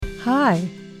Hi,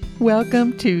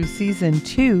 welcome to Season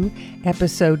 2,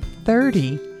 Episode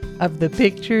 30 of the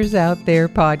Pictures Out There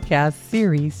podcast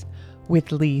series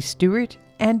with Lee Stewart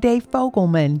and Dave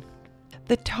Fogelman.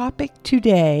 The topic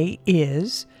today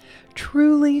is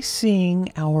truly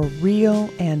seeing our real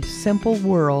and simple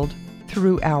world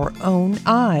through our own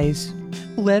eyes.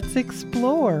 Let's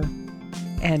explore.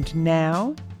 And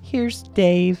now, here's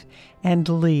Dave and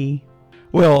Lee.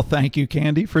 Well, thank you,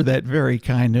 Candy, for that very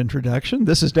kind introduction.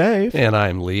 This is Dave. And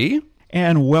I'm Lee.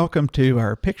 And welcome to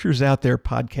our Pictures Out There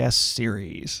podcast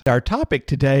series. Our topic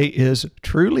today is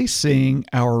truly seeing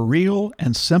our real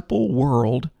and simple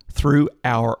world through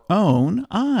our own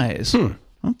eyes.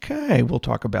 Okay, we'll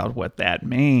talk about what that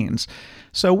means.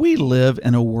 So we live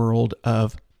in a world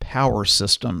of power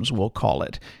systems, we'll call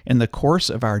it. In the course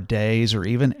of our days or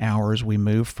even hours, we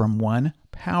move from one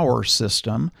power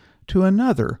system to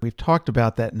another. We've talked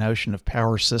about that notion of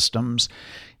power systems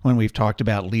when we've talked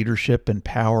about leadership and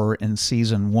power in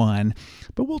Season 1,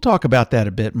 but we'll talk about that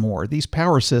a bit more. These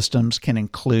power systems can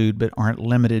include, but aren't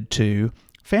limited to,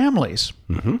 families.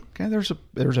 Okay, there's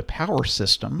a power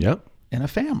system in a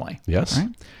family. Yes.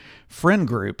 Right? Friend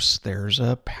groups, there's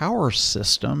a power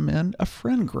system in a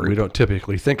friend group. We don't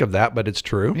typically think of that, but it's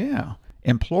true. Yeah.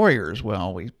 Employers,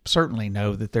 well, we certainly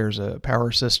know that there's a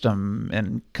power system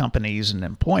in companies and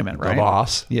employment, right? The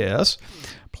boss. Yes.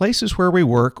 Places where we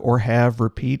work or have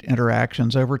repeat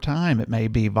interactions over time. It may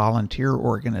be volunteer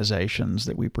organizations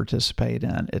that we participate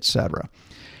in, etc.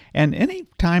 And any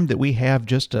time that we have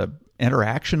just a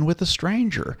interaction with a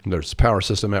stranger, There's a power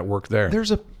system at work there.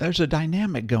 there's a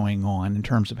dynamic going on in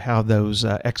terms of how those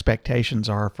expectations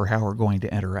are for how we're going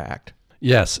to interact.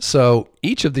 Yes. So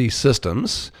each of these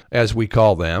systems, as we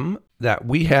call them, that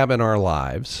we have in our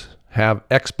lives have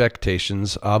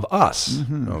expectations of us.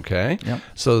 Okay. Yep.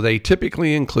 So they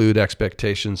typically include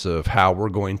expectations of how we're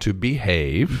going to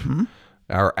behave,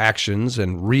 our actions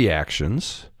and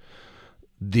reactions,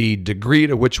 the degree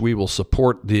to which we will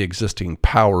support the existing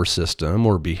power system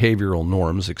or behavioral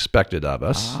norms expected of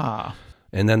us,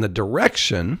 and then the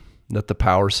direction that the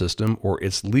power system or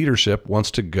its leadership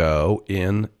wants to go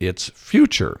in its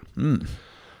future.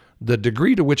 The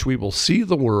degree to which we will see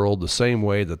the world the same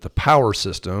way that the power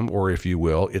system, or if you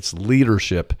will, its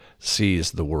leadership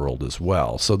sees the world as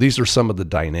well. So these are some of the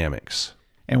dynamics.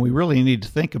 And we really need to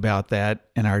think about that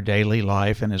in our daily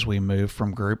life and as we move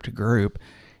from group to group.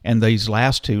 And these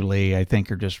last two, Lee, I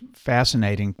think are just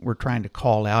fascinating. We're trying to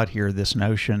call out here this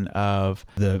notion of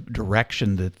the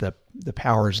direction that the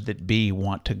powers that be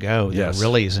want to go. Yes. There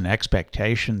really is an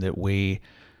expectation that we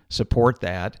support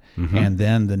that. And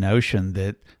then the notion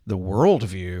that the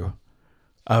worldview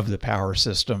of the power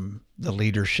system, the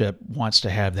leadership wants to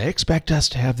have, they expect us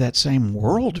to have that same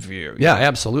worldview. Yeah,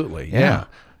 absolutely. Yeah.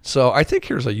 So I think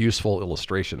here's a useful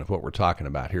illustration of what we're talking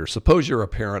about here. Suppose you're a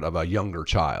parent of a younger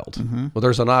child. Well,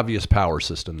 there's an obvious power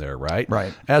system there, right?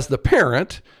 Right. As the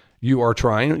parent, you are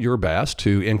trying your best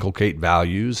to inculcate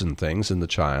values and things in the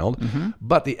child.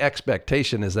 But the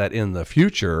expectation is that in the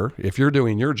future, if you're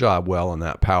doing your job well in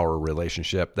that power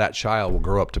relationship, that child will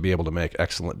grow up to be able to make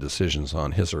excellent decisions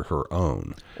on his or her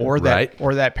own. Or right?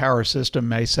 that power system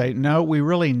may say, no, we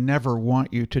really never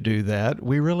want you to do that.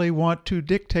 We really want to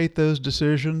dictate those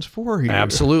decisions for you.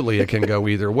 Absolutely. It can go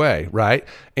either way, right?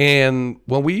 And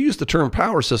when we use the term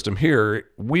power system here,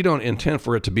 we don't intend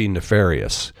for it to be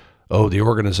nefarious. Oh, the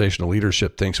organizational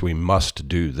leadership thinks we must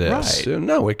do this. Right.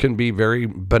 No, it can be very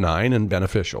benign and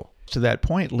beneficial. To that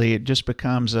point, Lee, it just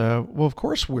becomes well, of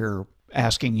course we're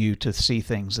asking you to see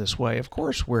things this way. Of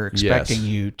course we're expecting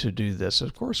you to do this.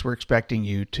 Of course we're expecting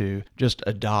you to just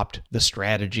adopt the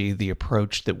strategy, the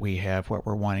approach that we have, what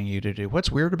we're wanting you to do. What's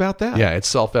weird about that? Yeah, it's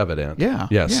self-evident. Yeah.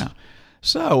 Yes. Yeah.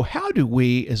 So how do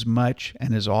we, as much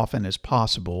and as often as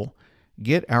possible,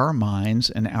 get our minds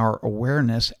and our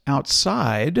awareness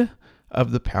outside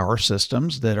of the power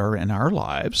systems that are in our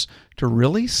lives to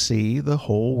really see the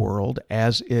whole world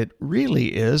as it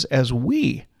really is, as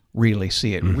we really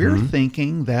see it? We're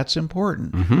thinking that's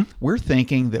important. We're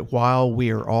thinking that while we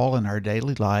are all in our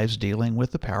daily lives dealing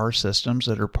with the power systems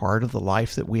that are part of the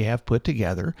life that we have put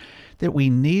together, that we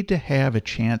need to have a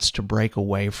chance to break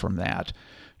away from that,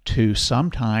 to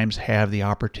sometimes have the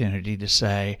opportunity to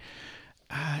say,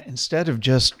 instead of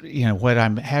just, what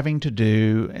I'm having to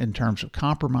do in terms of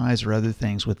compromise or other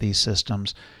things with these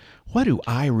systems, what do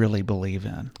I really believe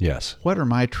in? Yes. What are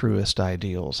my truest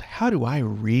ideals? How do I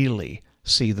really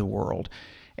see the world?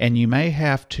 And you may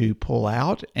have to pull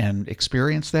out and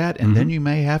experience that, and then you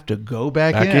may have to go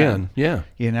back in. Yeah.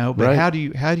 But Right. how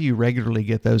do you regularly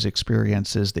get those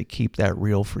experiences that keep that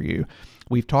real for you?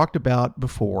 We've talked about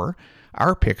before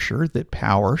our picture that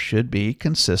power should be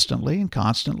consistently and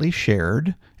constantly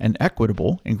shared and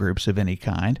equitable in groups of any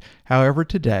kind. However,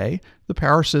 today, the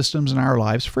power systems in our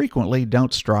lives frequently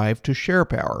don't strive to share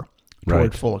power toward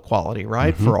Right. full equality,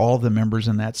 right? For all the members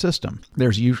in that system.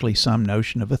 There's usually some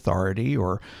notion of authority,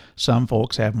 or some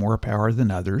folks have more power than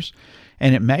others.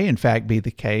 And it may, in fact, be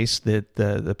the case that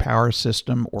the power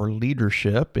system or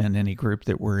leadership in any group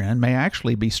that we're in may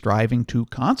actually be striving to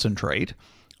concentrate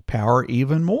power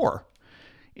even more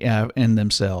in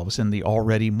themselves, in the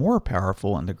already more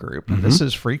powerful in the group. And this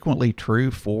is frequently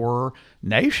true for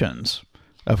nations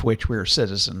of which we're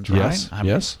citizens, right? Yes,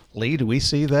 yes. Lee, do we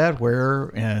see that where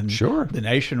in Sure. the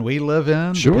nation we live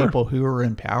in, Sure. the people who are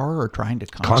in power are trying to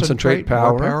Concentrate concentrate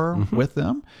more power. power with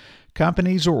them?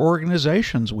 Companies or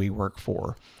organizations we work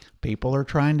for, people are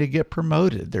trying to get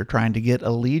promoted. They're trying to get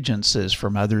allegiances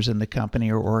from others in the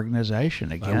company or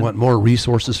organization. Again, I want more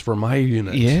resources for my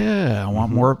unit. yeah, I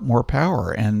want more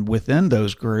power. And within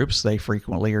those groups, they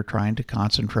frequently are trying to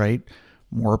concentrate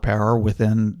more power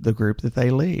within the group that they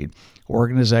lead.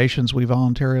 Organizations we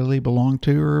voluntarily belong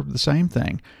to are the same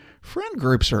thing. Friend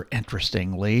groups are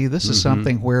interesting, Lee. This is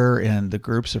something where in the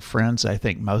groups of friends I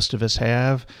think most of us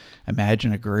have,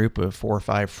 imagine a group of 4 or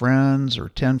 5 friends or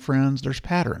 10 friends, there's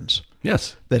patterns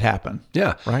Yes. that happen.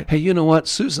 Yeah. Right. Hey, you know what?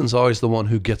 Susan's always the one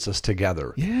who gets us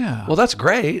together. Yeah. Well, that's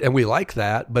great, and we like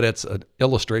that, but it's an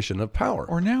illustration of power.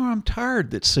 Or now I'm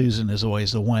tired that Susan is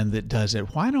always the one that does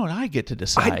it. Why don't I get to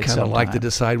decide? I'd kind of like to sometime?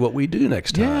 decide what we do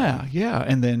next time. Yeah, yeah.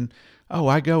 And then,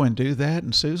 I go and do that,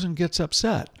 and Susan gets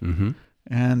upset. Mm-hmm.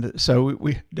 And so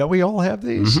we all have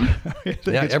these? I think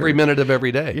Yeah, it's every very- minute of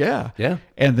every day. Yeah. Yeah.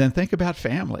 And then think about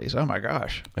families. Oh my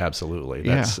gosh. Absolutely.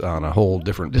 Yeah. That's on a whole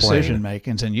different Decision plane.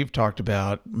 makings. And you've talked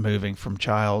about moving from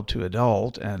child to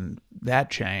adult and that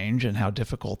change and how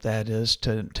difficult that is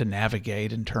to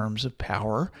navigate in terms of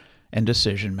power and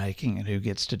decision making and who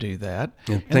gets to do that.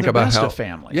 And think the about best how of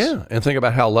families. Yeah, and think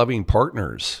about how loving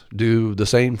partners do the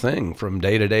same thing from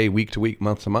day to day, week to week,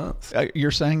 month to month.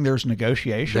 You're saying there's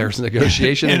negotiation? There's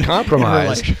negotiation and in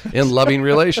compromise relations. in loving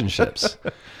relationships.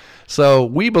 So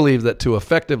we believe that to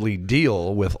effectively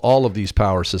deal with all of these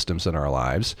power systems in our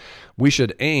lives, we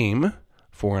should aim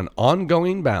for an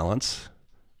ongoing balance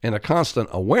and a constant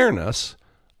awareness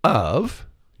of,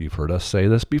 you've heard us say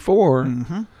this before,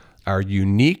 our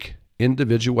unique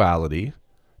individuality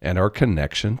and our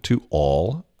connection to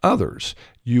all others.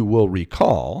 You will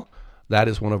recall that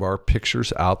is one of our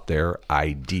pictures out there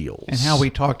ideals. And how we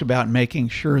talked about making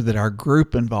sure that our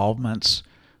group involvements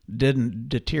didn't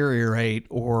deteriorate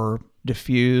or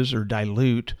diffuse or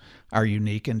dilute our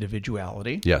unique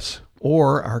individuality Yes.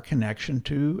 or our connection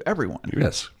to everyone.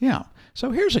 Yes. Yeah.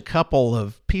 So here's a couple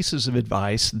of pieces of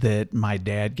advice that my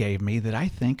dad gave me that I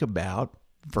think about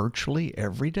virtually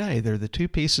every day. They're the 2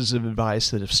 pieces of advice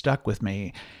that have stuck with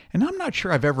me, and I'm not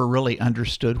sure I've ever really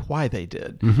understood why they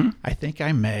did. I think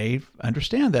I may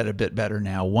understand that a bit better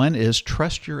now. One is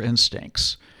trust your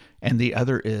instincts, and the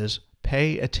other is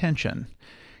pay attention.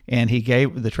 And he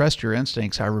gave the trust your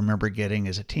instincts I remember getting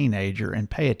as a teenager, and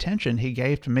pay attention he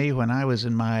gave to me when I was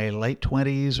in my late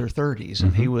 20s or 30s,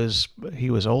 and he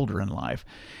was older in life.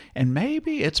 And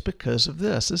maybe it's because of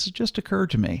this. This has just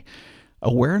occurred to me.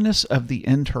 Awareness of the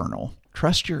internal.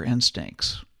 Trust your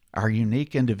instincts, our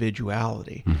unique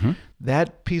individuality.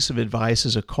 That piece of advice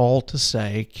is a call to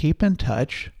say, keep in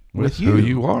touch with who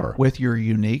you are. with your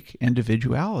unique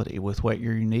individuality, with what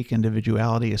your unique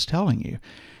individuality is telling you.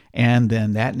 And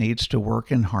then that needs to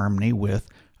work in harmony with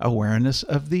awareness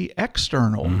of the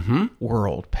external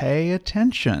world. Pay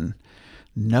attention.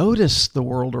 Notice the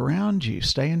world around you.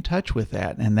 Stay in touch with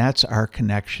that. And that's our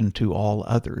connection to all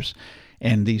others.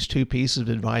 And these 2 pieces of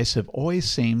advice have always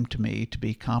seemed to me to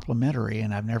be complementary,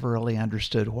 and I've never really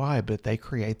understood why, but they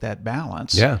create that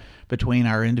balance between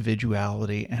our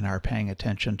individuality and our paying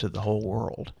attention to the whole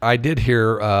world. I did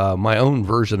hear my own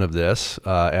version of this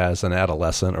as an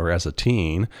adolescent or as a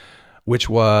teen, which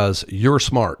was, you're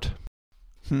smart.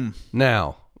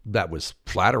 Now, that was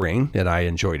flattering, and I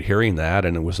enjoyed hearing that,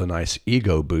 and it was a nice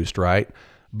ego boost, right?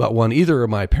 But when either of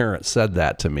my parents said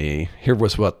that to me, here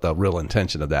was what the real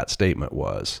intention of that statement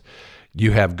was.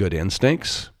 You have good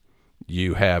instincts.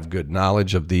 You have good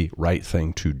knowledge of the right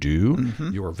thing to do.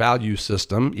 Your value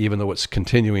system, even though it's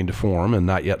continuing to form and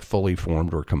not yet fully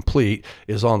formed or complete,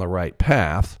 is on the right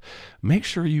path. Make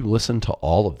sure you listen to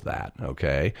all of that,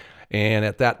 okay? And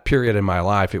at that period in my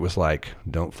life, it was like,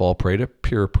 don't fall prey to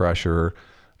peer pressure.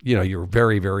 You know, you're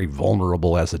very, very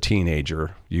vulnerable as a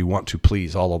teenager. You want to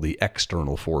please all of the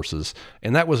external forces.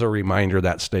 And that was a reminder,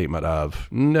 that statement of,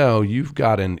 no, you've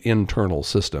got an internal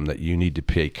system that you need to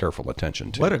pay careful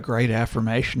attention to. What a great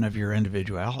affirmation of your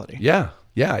individuality. Yeah.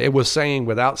 Yeah, it was saying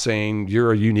without saying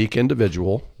you're a unique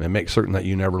individual and make certain that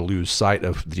you never lose sight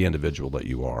of the individual that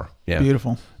you are. Yeah.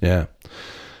 Beautiful. Yeah.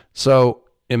 So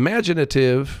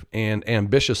imaginative and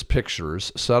ambitious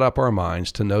pictures set up our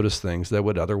minds to notice things that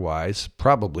would otherwise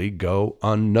probably go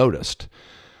unnoticed.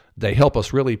 They help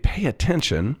us really pay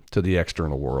attention to the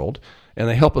external world, and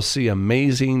they help us see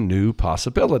amazing new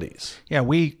possibilities. Yeah,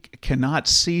 we cannot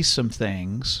see some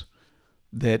things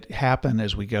that happen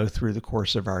as we go through the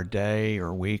course of our day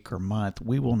or week or month.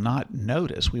 We will not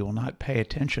notice, we will not pay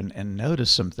attention and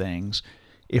notice some things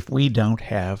if we don't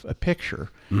have a picture.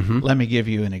 Let me give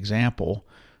you an example.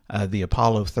 The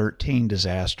Apollo 13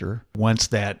 disaster, once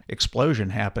that explosion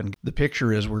happened, the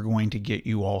picture is we're going to get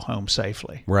you all home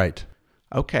safely. Right.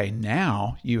 Okay,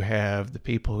 now you have the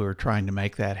people who are trying to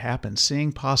make that happen,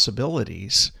 seeing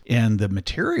possibilities in the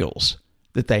materials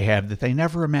that they have that they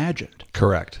never imagined.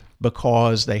 Correct.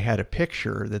 Because they had a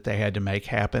picture that they had to make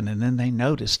happen, and then they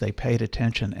noticed, they paid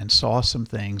attention and saw some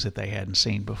things that they hadn't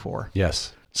seen before.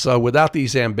 Yes. So without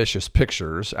these ambitious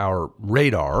pictures, our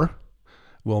radar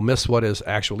will miss what is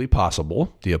actually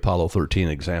possible. The Apollo 13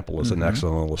 example is an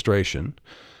excellent illustration.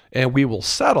 And we will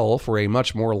settle for a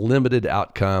much more limited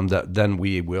outcome that then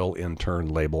we will in turn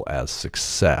label as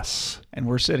success. And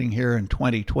we're sitting here in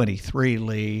 2023,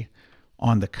 Lee,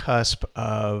 on the cusp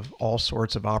of all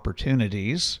sorts of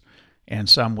opportunities, and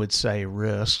some would say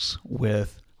risks,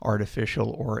 with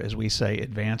artificial, or as we say,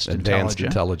 advanced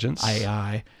intelligence,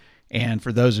 AI. And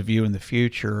for those of you in the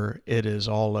future, it is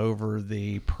all over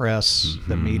the press,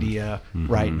 the media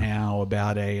right now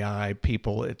about AI.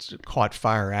 People, it's caught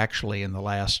fire actually in the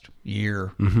last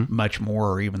year, much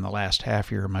more, or even the last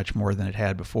half year, much more than it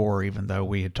had before, even though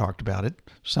we had talked about it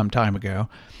some time ago.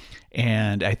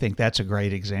 And I think that's a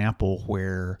great example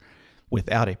where,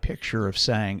 without a picture of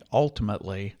saying,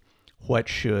 ultimately, what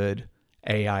should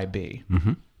AI be?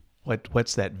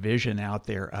 What's that vision out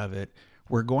there of it?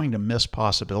 We're going to miss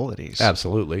possibilities.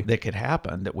 Absolutely. That could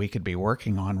happen, that we could be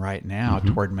working on right now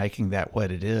toward making that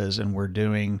what it is. And we're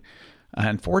doing,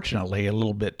 unfortunately, a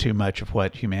little bit too much of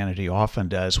what humanity often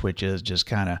does, which is just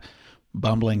kind of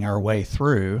bumbling our way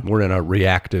through. We're in a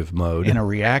reactive mode. And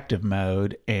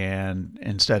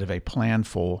instead of a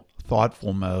planful,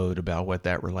 thoughtful mode about what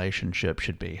that relationship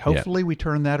should be. Hopefully we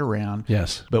turn that around.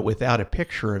 Yes. But without a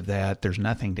picture of that, there's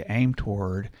nothing to aim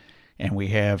toward. And we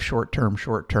have short-term,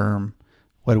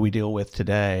 what do we deal with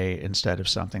today instead of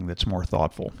something that's more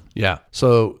thoughtful? Yeah.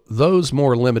 So those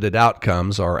more limited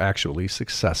outcomes are actually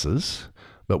successes,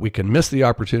 but we can miss the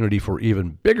opportunity for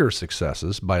even bigger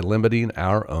successes by limiting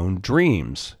our own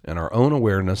dreams and our own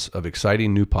awareness of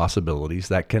exciting new possibilities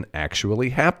that can actually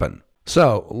happen.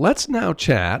 So let's now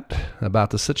chat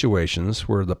about the situations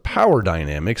where the power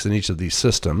dynamics in each of these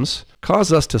systems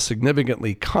cause us to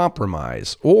significantly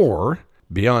compromise, or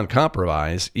beyond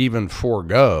compromise, even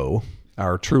forego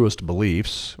our truest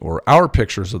beliefs or our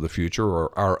pictures of the future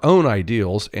or our own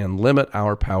ideals, and limit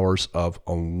our powers of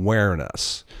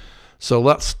awareness. So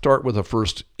let's start with the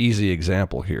first easy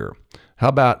example here. How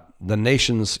about the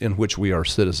nations in which we are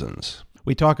citizens?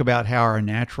 We talk about how our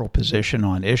natural position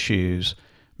on issues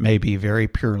may be very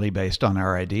purely based on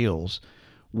our ideals.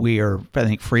 We are, I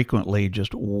think, frequently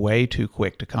just way too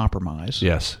quick to compromise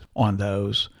on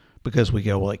those, because we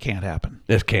go, well, it can't happen.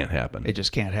 It can't happen. It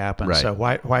just can't happen. Right. So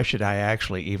why should I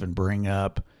actually even bring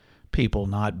up people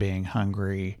not being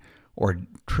hungry or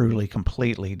truly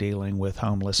completely dealing with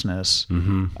homelessness,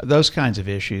 those kinds of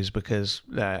issues, because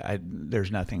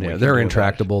there's nothing we can they're do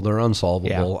intractable, they're unsolvable.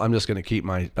 Yeah. I'm just going to keep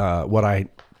my what I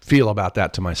feel about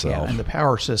that to myself. Yeah, and the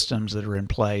power systems that are in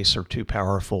place are too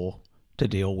powerful to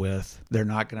deal with. They're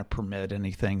not going to permit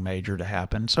anything major to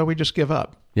happen, so we just give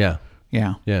up. Yeah.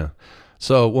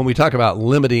 So when we talk about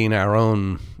limiting our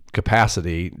own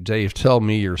capacity, Dave, tell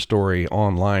me your story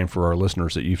online for our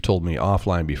listeners that you've told me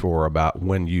offline before about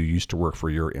when you used to work for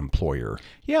your employer.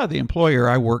 Yeah, the employer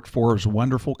I worked for was a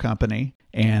wonderful company,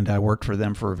 and I worked for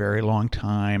them for a very long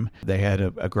time. They had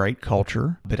a great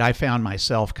culture, but I found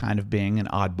myself kind of being an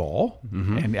oddball,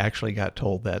 and actually got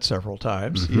told that several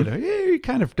times. You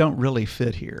kind of don't really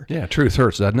fit here. Yeah, truth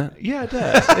hurts, doesn't it? Yeah, it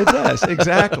does. It does,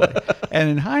 exactly. And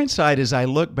in hindsight, as I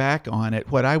look back on it,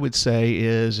 what I would say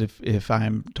is, if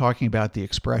I'm talking about the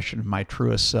expression of my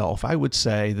truest self, I would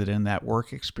say that in that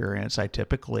work experience, I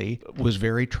typically was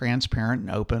very transparent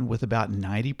and open with about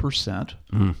 90%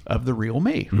 of the real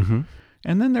me.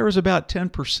 And then there was about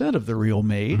 10% of the real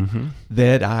me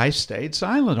that I stayed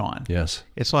silent on. Yes.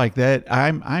 It's like that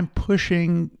I'm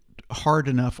pushing hard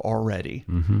enough already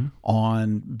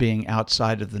on being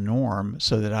outside of the norm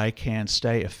so that I can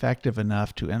stay effective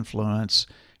enough to influence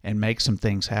and make some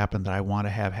things happen that I want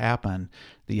to have happen,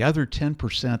 the other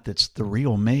 10% that's the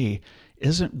real me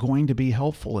isn't going to be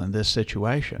helpful in this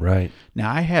situation. Right.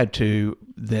 Now, I had to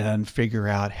then figure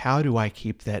out, how do I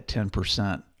keep that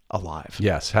 10% alive?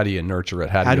 Yes. How do you nurture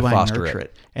it? How do you I foster nurture it?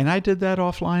 it? And I did that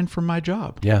offline from my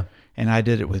job. Yeah. And I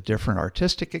did it with different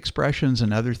artistic expressions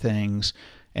and other things,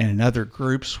 and in other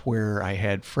groups where I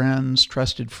had friends,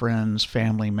 trusted friends,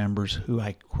 family members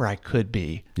where I could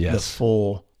be the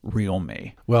full real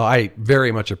me. Well, I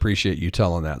very much appreciate you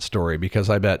telling that story, because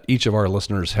I bet each of our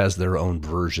listeners has their own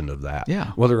version of that.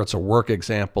 Yeah. Whether it's a work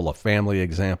example, a family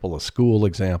example, a school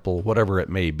example, whatever it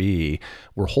may be,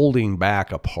 we're holding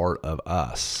back a part of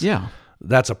us. Yeah.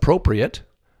 That's appropriate,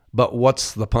 but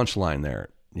what's the punchline there?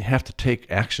 You have to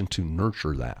take action to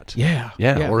nurture that. Yeah.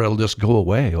 Or it'll just go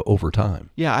away over time.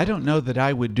 Yeah, I don't know that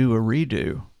I would do a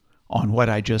redo on what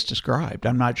I just described.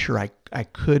 I'm not sure I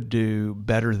could do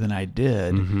better than I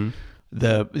did. Mm-hmm.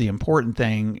 The important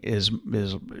thing is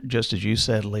just as you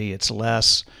said, Lee, it's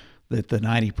less that the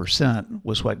 90%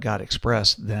 was what got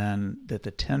expressed than that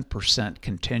the 10%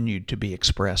 continued to be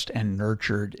expressed and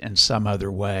nurtured in some other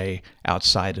way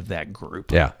outside of that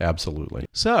group. Yeah, absolutely.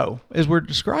 So, as we're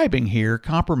describing here,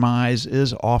 compromise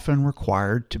is often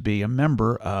required to be a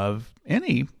member of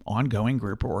any ongoing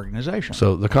group or organization.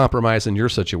 So the compromise in your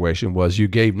situation was you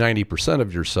gave 90%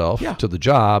 of yourself Yeah. to the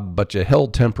job, but you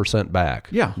held 10% back.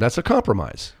 Yeah. That's a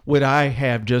compromise. Would I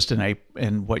have just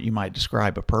in what you might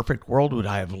describe a perfect world, would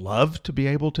I have loved to be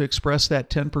able to express that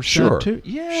 10% Sure. too?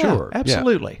 Yeah, Sure.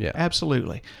 absolutely. Yeah.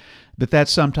 Absolutely. But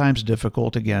that's sometimes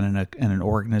difficult, again, in an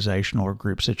organizational or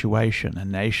group situation, a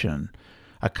nation,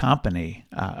 a company,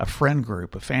 a friend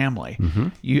group, a family.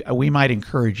 Mm-hmm. We might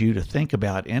encourage you to think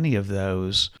about any of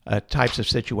those types of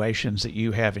situations that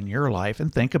you have in your life,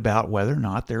 and think about whether or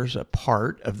not there's a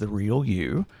part of the real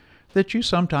you that you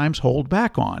sometimes hold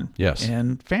back on. Yes.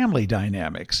 In family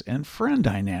dynamics and friend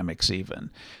dynamics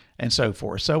even, and so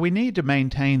forth. So we need to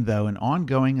maintain, though, an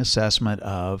ongoing assessment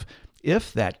of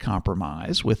if that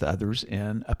compromise with others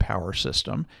in a power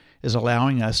system is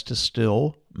allowing us to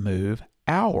still move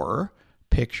our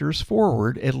pictures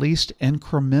forward, at least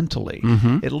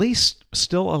incrementally, at least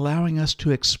still allowing us to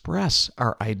express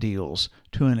our ideals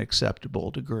to an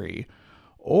acceptable degree.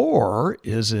 Or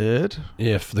is it,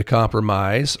 If the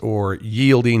compromise or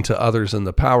yielding to others in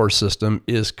the power system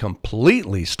is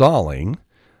completely stalling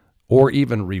or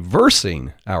even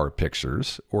reversing our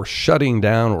pictures or shutting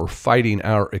down or fighting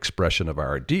our expression of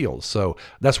our ideals? So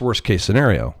that's worst case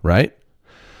scenario, right?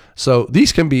 So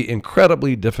these can be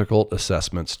incredibly difficult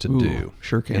assessments to do.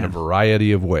 Sure can. In a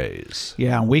variety of ways.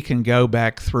 Yeah, and we can go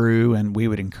back through, and we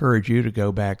would encourage you to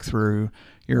go back through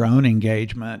your own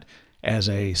engagement as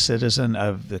a citizen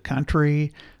of the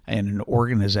country and an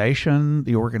organization,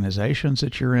 the organizations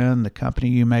that you're in, the company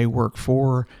you may work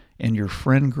for, in your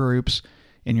friend groups,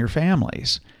 in your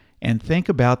families. And think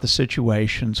about the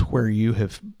situations where you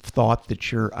have thought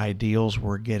that your ideals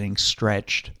were getting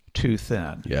stretched too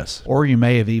thin. Yes. Or you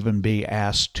may have even be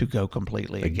asked to go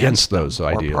completely Against them, those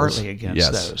ideals. or partly against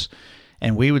Yes. those.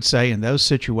 And we would say in those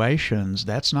situations,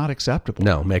 that's not acceptable.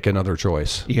 No, make another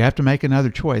choice. You have to make another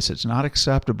choice. It's not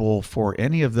acceptable for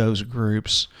any of those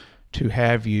groups to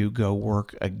have you go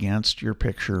work against your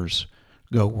pictures,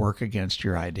 go work against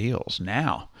your ideals.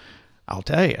 Now, I'll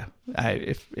tell you,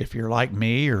 if you're like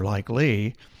me or like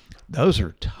Lee, those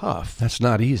are tough That's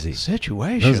not easy.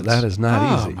 situations. That is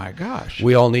not easy. Oh, my gosh.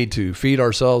 We all need to feed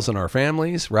ourselves and our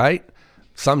families, right?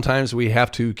 Sometimes we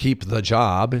have to keep the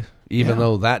job, even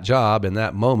though that job in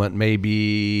that moment may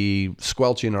be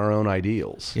squelching our own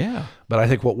ideals. Yeah. But I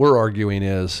think what we're arguing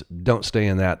is don't stay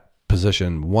in that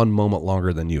position one moment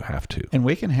longer than you have to. And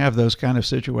we can have those kind of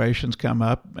situations come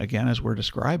up, again, as we're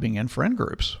describing, in friend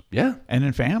groups Yeah. and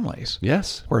in families,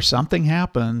 Yes. where something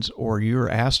happens or you're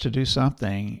asked to do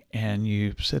something and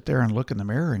you sit there and look in the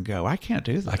mirror and go, I can't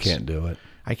do this. I can't do it.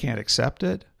 I can't accept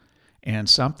it. And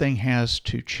something has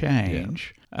to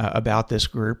change about this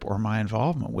group or my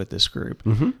involvement with this group.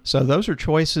 So those are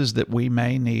choices that we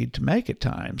may need to make at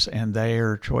times. And they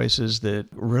are choices that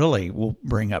really will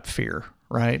bring up fear,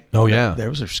 right? Oh, yeah.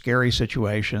 Those are scary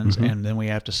situations. And then we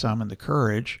have to summon the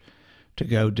courage to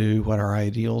go do what our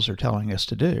ideals are telling us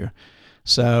to do.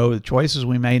 So the choices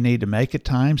we may need to make at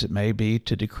times, it may be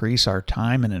to decrease our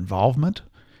time and involvement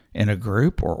in a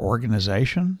group or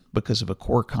organization because of a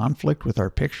core conflict with our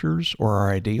pictures or our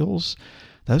ideals.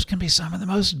 Those can be some of the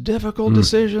most difficult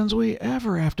decisions we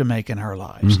ever have to make in our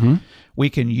lives. We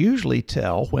can usually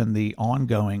tell when the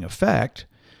ongoing effect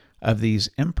of these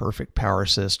imperfect power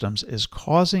systems is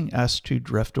causing us to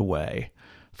drift away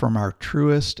from our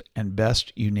truest and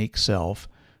best unique self,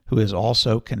 who is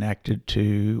also connected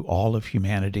to all of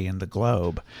humanity and the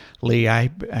globe. Lee, I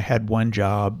had one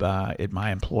job at my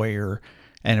employer,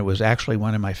 and it was actually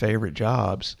one of my favorite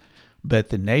jobs, but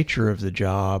the nature of the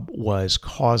job was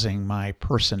causing my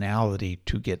personality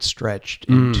to get stretched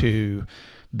into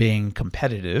being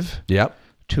competitive. Yep.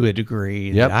 To a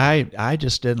degree that I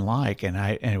just didn't like, and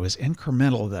it was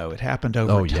incremental though. It happened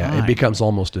over time. It becomes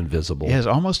almost invisible. It is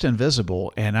almost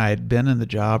invisible, and I had been in the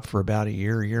job for about a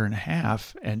year and a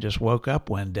half, and just woke up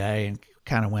one day and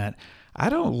kind of went, I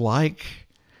don't like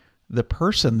the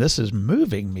person this is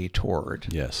moving me toward.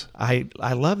 Yes. I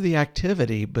love the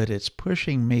activity, but it's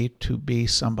pushing me to be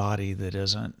somebody that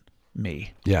isn't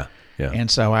me. Yeah. Yeah.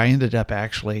 And so I ended up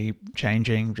actually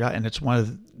changing, and it's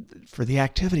for the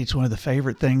activity, it's one of the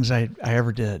favorite things I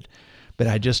ever did, but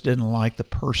I just didn't like the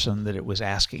person that it was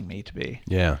asking me to be.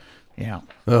 Yeah. Yeah.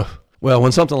 Ugh. Well,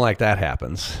 when something like that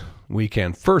happens, we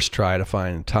can first try to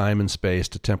find time and space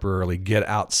to temporarily get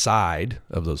outside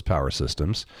of those power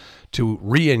systems, to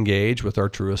re-engage with our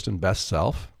truest and best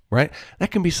self, right?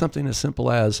 That can be something as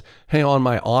simple as, hey, on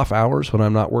my off hours when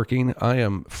I'm not working, I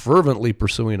am fervently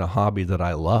pursuing a hobby that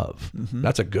I love. Mm-hmm.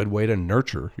 That's a good way to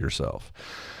nurture yourself.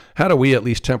 How do we at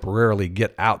least temporarily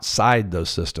get outside those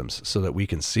systems so that we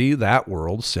can see that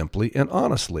world simply and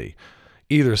honestly?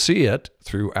 Either see it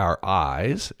through our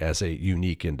eyes as a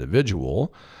unique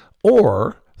individual,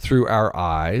 or through our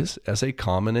eyes as a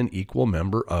common and equal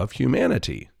member of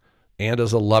humanity, and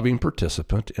as a loving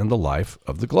participant in the life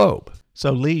of the globe.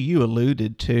 So, Lee, you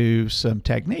alluded to some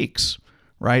techniques,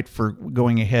 right, for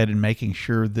going ahead and making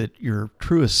sure that your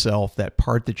truest self, that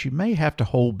part that you may have to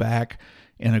hold back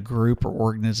in a group or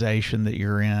organization that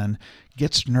you're in,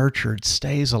 gets nurtured,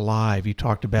 stays alive. You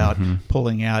talked about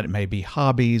pulling out, it may be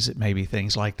hobbies, it may be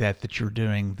things like that you're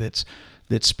doing that's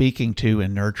speaking to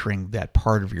and nurturing that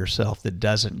part of yourself that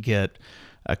doesn't get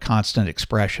a constant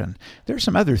expression. There's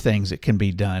some other things that can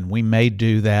be done. We may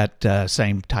do that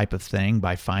same type of thing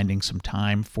by finding some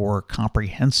time for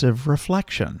comprehensive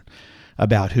reflection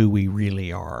about who we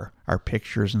really are, our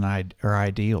pictures and our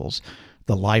ideals,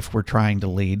 the life we're trying to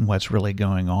lead, and what's really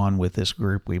going on with this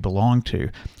group we belong to.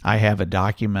 I have a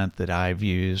document that I've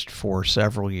used for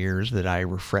several years that I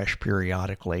refresh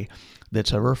periodically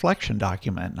that's a reflection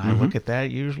document. And I look at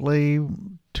that usually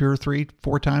 2 or 3,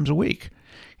 4 times a week.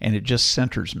 And it just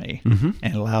centers me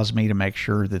and allows me to make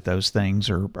sure that those things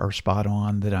are spot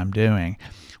on that I'm doing.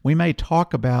 We may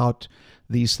talk about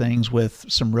these things with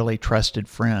some really trusted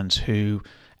friends who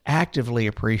actively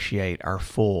appreciate our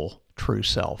full true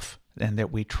self and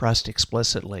that we trust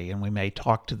explicitly. And we may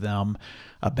talk to them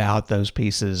about those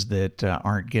pieces that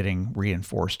aren't getting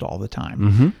reinforced all the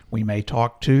time. We may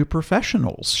talk to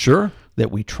professionals. Sure. That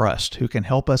we trust, who can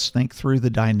help us think through the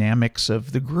dynamics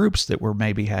of the groups that we're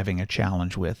maybe having a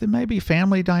challenge with. It may be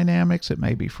family dynamics, it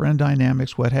may be friend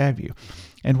dynamics, what have you,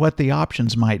 and what the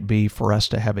options might be for us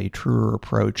to have a truer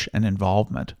approach and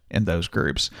involvement in those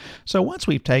groups. So once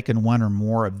we've taken one or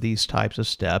more of these types of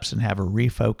steps and have a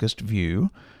refocused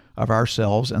view of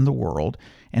ourselves and the world,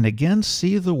 and again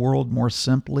see the world more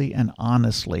simply and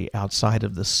honestly outside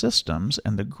of the systems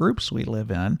and the groups we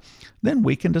live in, then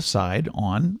we can decide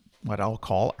on what I'll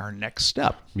call our next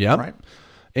step. Yeah. Right.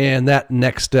 And that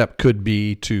next step could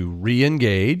be to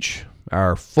re-engage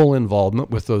our full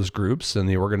involvement with those groups and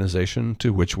the organization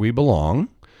to which we belong,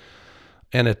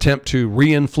 and attempt to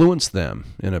re-influence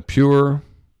them in a pure,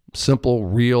 simple,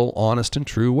 real, honest, and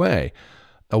true way.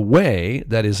 A way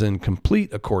that is in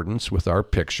complete accordance with our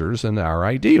pictures and our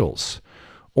ideals.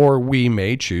 Or we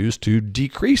may choose to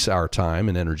decrease our time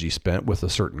and energy spent with a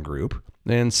certain group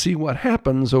and see what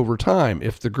happens over time.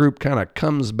 If the group kind of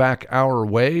comes back our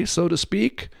way, so to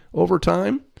speak, over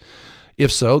time.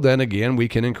 If so, then again, we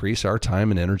can increase our time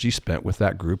and energy spent with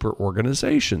that group or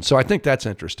organization. So I think that's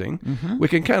interesting. We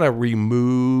can kind of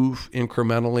remove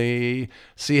incrementally,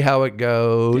 see how it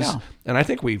goes. Yeah. And I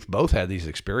think we've both had these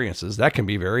experiences. That can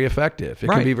be very effective. It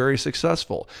Right. can be very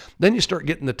successful. Then you start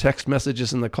getting the text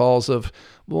messages and the calls of,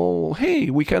 well,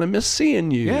 hey, we kind of miss seeing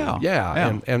you.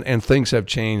 Yeah. And things have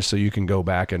changed, so you can go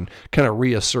back and kind of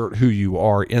reassert who you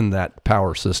are in that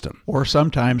power system. Or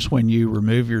sometimes when you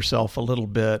remove yourself a little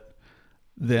bit,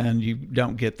 then you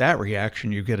don't get that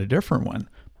reaction, you get a different one.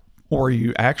 Or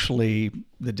you actually,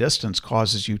 the distance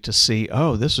causes you to see,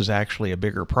 oh, this is actually a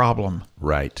bigger problem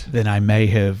Right. than I may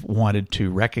have wanted to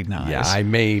recognize. Yeah, I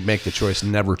may make the choice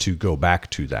never to go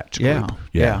back to that group.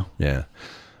 Yeah.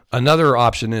 Another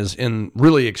option is in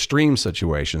really extreme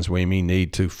situations, we may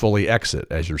need to fully exit,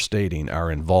 as you're stating,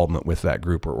 our involvement with that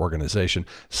group or organization,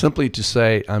 simply to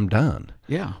say, I'm done.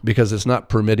 Yeah. Because it's not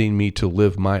permitting me to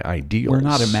live my ideals. We're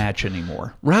not a match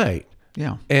anymore. Right.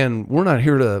 Yeah. And we're not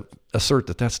here to assert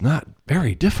that that's not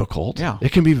very difficult. Yeah.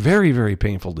 It can be very, very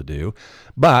painful to do,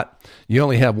 but you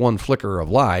only have one flicker of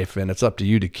life, and it's up to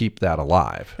you to keep that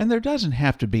alive. And there doesn't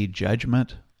have to be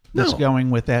judgment that's No. going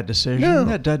with that decision. No.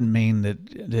 That doesn't mean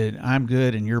that I'm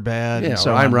good and you're bad. Yeah, and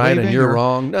so or I'm right and leaving, you're or-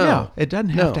 wrong. No. Yeah, it doesn't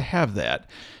have No. to have that.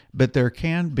 But there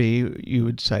can be, you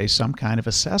would say, some kind of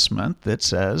assessment that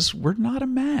says we're not a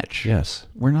match. Yes.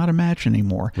 We're not a match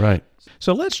anymore. Right.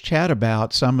 So let's chat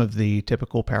about some of the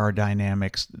typical power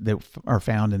dynamics that are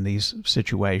found in these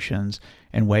situations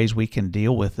and ways we can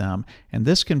deal with them. And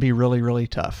this can be really, really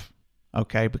tough,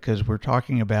 okay? Because we're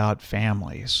talking about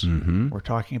families. Mm-hmm. We're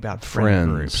talking about friend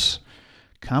Friends. groups,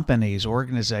 companies,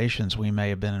 organizations we may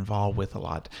have been involved with a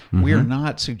lot. Mm-hmm. We are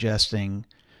not suggesting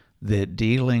that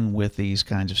dealing with these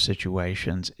kinds of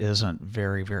situations isn't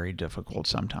very, very difficult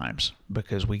sometimes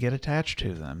because we get attached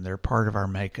to them. They're part of our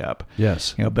makeup.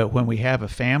 Yes. But when we have a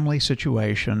family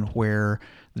situation where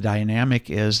the dynamic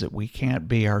is that we can't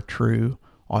be our true,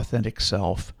 authentic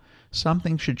self,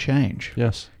 something should change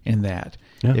Yes. in that.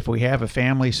 Yeah. If we have a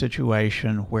family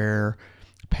situation where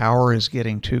power is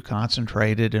getting too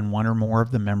concentrated in one or more of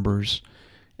the members,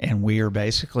 and we are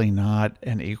basically not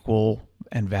an equal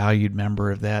and valued member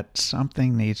of that,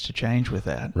 something needs to change with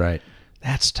that. Right.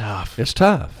 That's tough. It's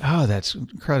tough. Oh, that's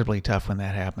incredibly tough when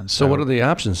that happens. So what are the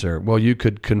options there? Well, you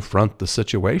could confront the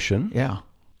situation, Yeah,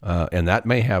 and that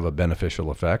may have a beneficial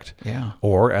effect. yeah.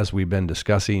 Or, as we've been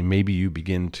discussing, maybe you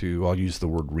begin to, I'll use the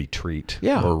word retreat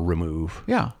Yeah. or remove.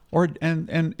 Yeah. Or and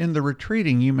in the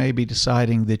retreating, you may be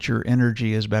deciding that your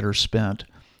energy is better spent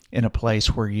in a place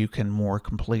where you can more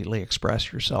completely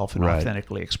express yourself and Right.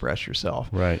 authentically express yourself.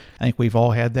 Right. I think we've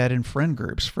all had that in friend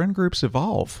groups. Friend groups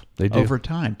evolve They do. over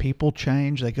time. People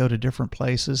change. They go to different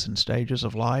places and stages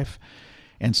of life.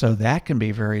 And so that can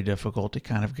be very difficult to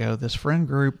kind of go, this friend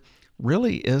group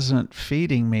really isn't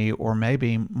feeding me, or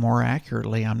maybe more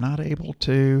accurately, I'm not able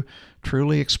to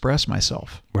truly express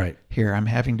myself Right. here. I'm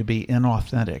having to be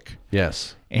inauthentic.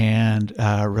 Yes. And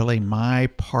really my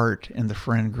part in the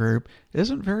friend group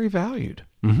isn't very valued.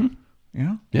 Mm-hmm. You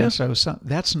know? Yeah. And so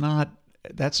that's not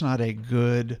a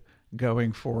good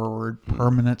going forward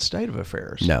permanent state of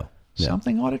affairs. No. No.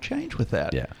 Something ought to change with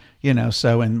that. Yeah.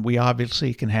 And we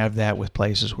obviously can have that with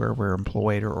places where we're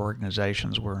employed or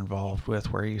organizations we're involved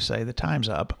with, where you say the time's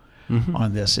up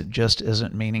on this. It just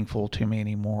isn't meaningful to me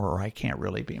anymore, or I can't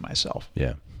really be myself.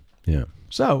 Yeah. Yeah.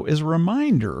 So, as a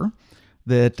reminder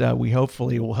that we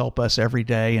hopefully will help us every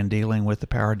day in dealing with the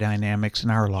power dynamics in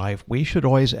our life, we should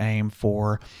always aim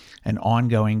for an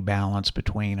ongoing balance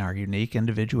between our unique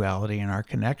individuality and our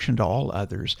connection to all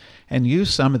others, and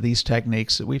use some of these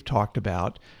techniques that we've talked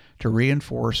about to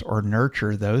reinforce or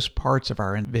nurture those parts of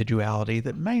our individuality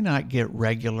that may not get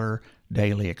regular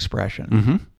daily expression.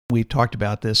 Mm-hmm. We've talked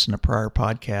about this in a prior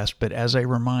podcast, but as a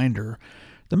reminder,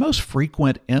 the most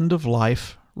frequent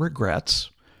end-of-life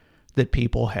regrets that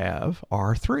people have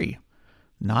are three: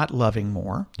 not loving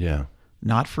more, Yeah.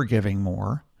 not forgiving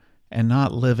more, and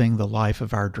not living the life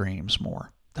of our dreams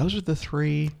more. Those are the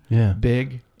three Yeah.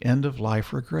 big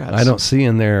end-of-life regrets. I don't see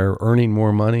in there earning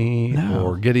more money No.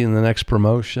 or getting the next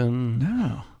promotion.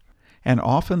 No. And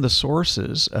often the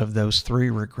sources of those three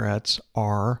regrets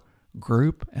are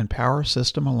group and power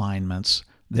system alignments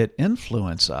that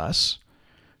influence us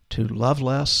to love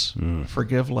less,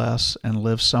 forgive less, and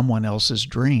live someone else's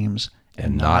dreams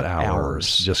And not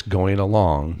ours. Just going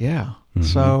along. Yeah.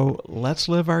 So let's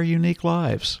live our unique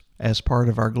lives as part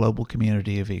of our global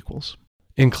community of equals.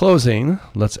 In closing,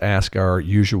 let's ask our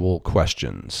usual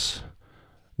questions.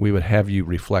 We would have you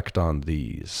reflect on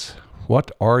these.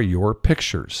 What are your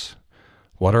pictures?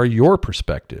 What are your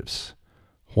perspectives?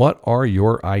 What are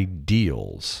your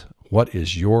ideals? What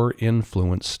is your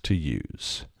influence to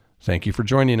use? Thank you for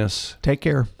joining us. Take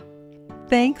care.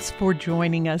 Thanks for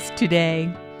joining us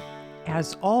today.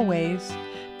 As always,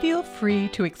 feel free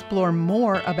to explore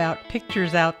more about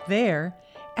Pictures Out There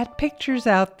at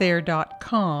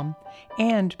picturesouthere.com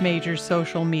and major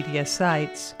social media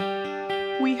sites.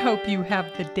 We hope you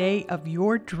have the day of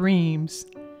your dreams,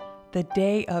 the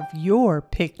day of your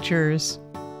pictures.